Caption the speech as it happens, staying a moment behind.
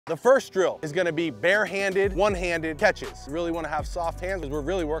The first drill is gonna be bare-handed, one-handed catches. You really wanna have soft hands because we're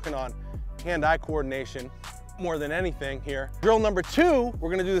really working on hand-eye coordination more than anything here. Drill number 2, we're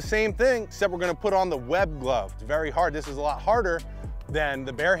gonna do the same thing, except we're gonna put on the web glove. It's very hard. This is a lot harder than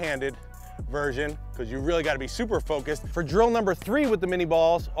the bare-handed version because you really gotta be super focused. For drill number 3 with the mini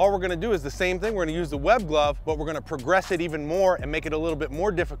balls, all we're gonna do is the same thing. We're gonna use the web glove, but we're gonna progress it even more and make it a little bit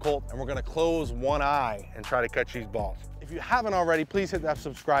more difficult, and we're gonna close one eye and try to catch these balls. If you haven't already, please hit that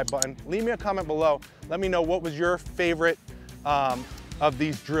subscribe button. Leave me a comment below. Let me know what was your favorite of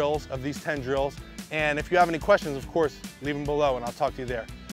these drills, of these 10 drills. And if you have any questions, of course, leave them below and I'll talk to you there.